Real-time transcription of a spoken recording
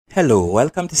Hello,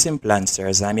 welcome to Simple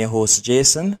Answers. I'm your host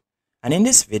Jason, and in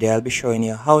this video I'll be showing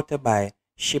you how to buy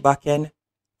shibaken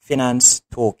finance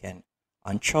token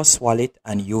on Trust Wallet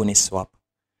and Uniswap.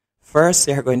 First,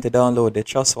 you're going to download the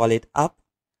Trust Wallet app.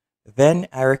 Then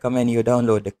I recommend you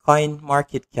download the Coin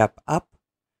Market Cap app.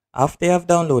 After you have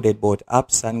downloaded both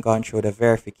apps and gone through the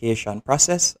verification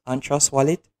process on Trust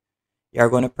Wallet, you're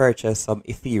going to purchase some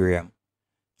Ethereum.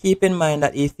 Keep in mind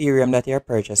that Ethereum that you're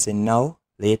purchasing now,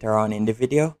 later on in the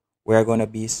video, we're going to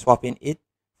be swapping it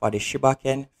for the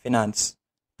shibaken finance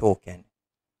token.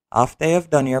 After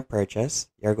you've done your purchase,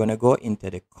 you're going to go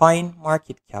into the Coin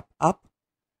Market Cap app,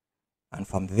 and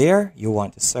from there you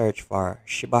want to search for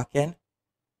shibaken.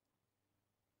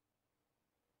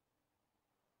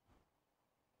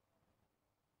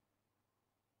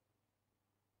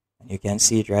 And you can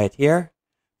see it right here.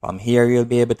 From here you'll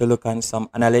be able to look on some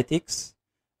analytics.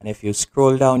 And if you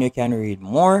scroll down, you can read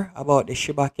more about the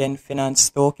shibaken finance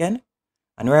token.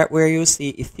 And right where you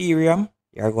see Ethereum,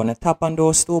 you're going to tap on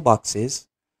those two boxes.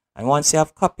 And once you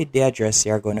have copied the address,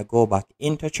 you're going to go back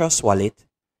into Trust Wallet,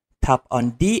 tap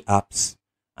on D apps.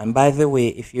 And by the way,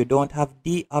 if you don't have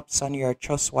D apps on your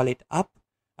Trust Wallet app,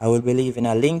 I will be leaving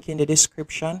a link in the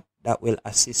description that will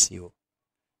assist you.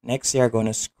 Next, you're going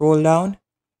to scroll down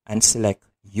and select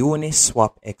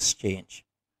Uniswap Exchange.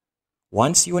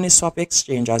 Once Uniswap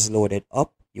Exchange has loaded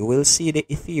up, you will see the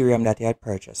Ethereum that you had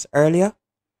purchased earlier.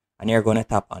 And you're going to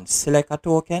tap on Select a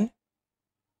Token.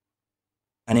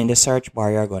 And in the search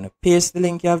bar, you're going to paste the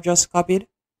link you have just copied.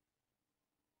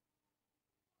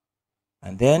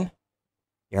 And then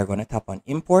you're going to tap on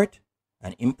Import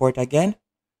and import again.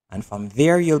 And from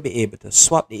there, you'll be able to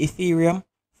swap the Ethereum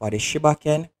for the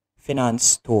shibaken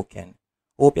finance token.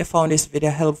 Hope you found this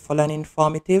video helpful and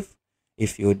informative.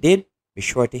 If you did, be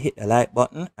sure to hit the like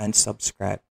button and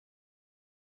subscribe.